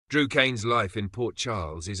Drew Cain's life in Port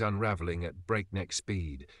Charles is unravelling at breakneck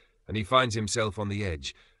speed, and he finds himself on the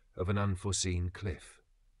edge of an unforeseen cliff.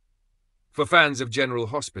 For fans of General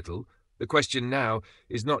Hospital, the question now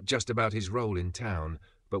is not just about his role in town,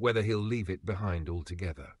 but whether he'll leave it behind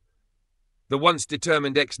altogether. The once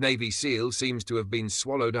determined ex-Navy SEAL seems to have been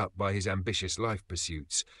swallowed up by his ambitious life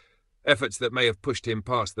pursuits, efforts that may have pushed him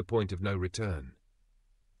past the point of no return.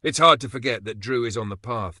 It's hard to forget that Drew is on the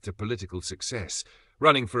path to political success,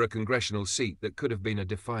 running for a congressional seat that could have been a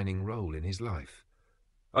defining role in his life.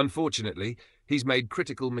 Unfortunately, he's made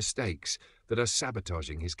critical mistakes that are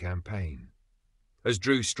sabotaging his campaign. As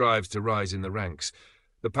Drew strives to rise in the ranks,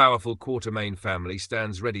 the powerful Quatermain family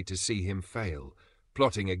stands ready to see him fail,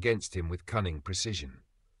 plotting against him with cunning precision.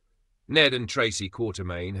 Ned and Tracy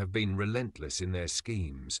Quatermain have been relentless in their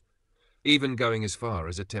schemes, even going as far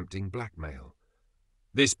as attempting blackmail.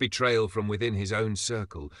 This betrayal from within his own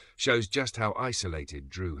circle shows just how isolated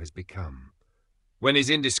Drew has become. When his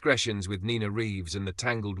indiscretions with Nina Reeves and the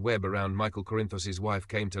tangled web around Michael Corinthos' wife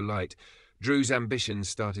came to light, Drew's ambitions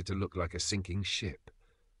started to look like a sinking ship.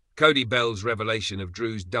 Cody Bell's revelation of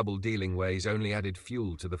Drew's double-dealing ways only added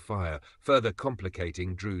fuel to the fire, further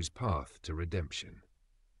complicating Drew's path to redemption.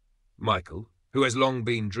 Michael, who has long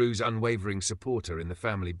been Drew's unwavering supporter in the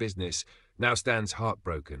family business, now stands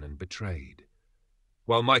heartbroken and betrayed.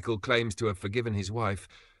 While Michael claims to have forgiven his wife,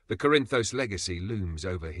 the Corinthos legacy looms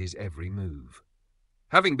over his every move.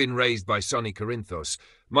 Having been raised by Sonny Corinthos,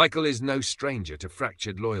 Michael is no stranger to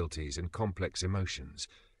fractured loyalties and complex emotions.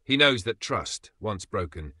 He knows that trust, once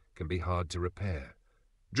broken, can be hard to repair.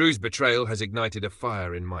 Drew's betrayal has ignited a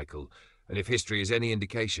fire in Michael, and if history is any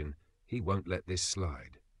indication, he won't let this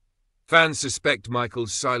slide. Fans suspect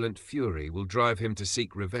Michael's silent fury will drive him to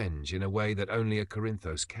seek revenge in a way that only a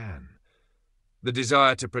Corinthos can. The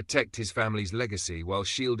desire to protect his family's legacy while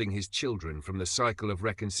shielding his children from the cycle of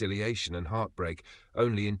reconciliation and heartbreak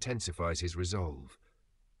only intensifies his resolve.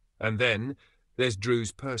 And then there's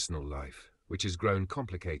Drew's personal life, which has grown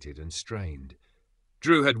complicated and strained.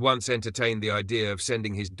 Drew had once entertained the idea of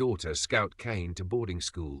sending his daughter, Scout Cain, to boarding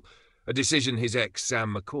school, a decision his ex,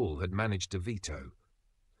 Sam McCall, had managed to veto.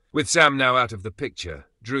 With Sam now out of the picture,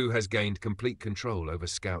 Drew has gained complete control over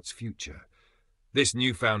Scout's future. This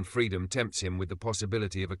newfound freedom tempts him with the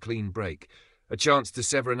possibility of a clean break, a chance to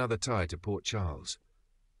sever another tie to Port Charles.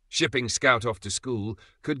 Shipping Scout off to school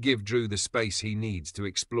could give Drew the space he needs to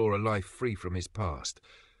explore a life free from his past,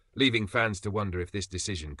 leaving fans to wonder if this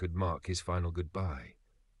decision could mark his final goodbye.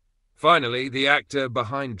 Finally, the actor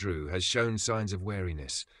behind Drew has shown signs of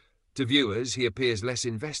wariness. To viewers, he appears less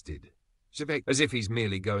invested, as if he's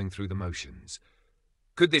merely going through the motions.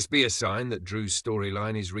 Could this be a sign that Drew's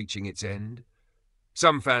storyline is reaching its end?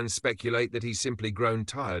 Some fans speculate that he's simply grown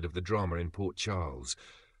tired of the drama in Port Charles,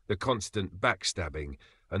 the constant backstabbing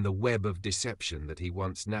and the web of deception that he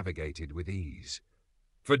once navigated with ease.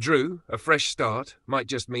 For Drew, a fresh start might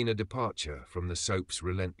just mean a departure from the soap's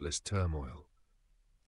relentless turmoil.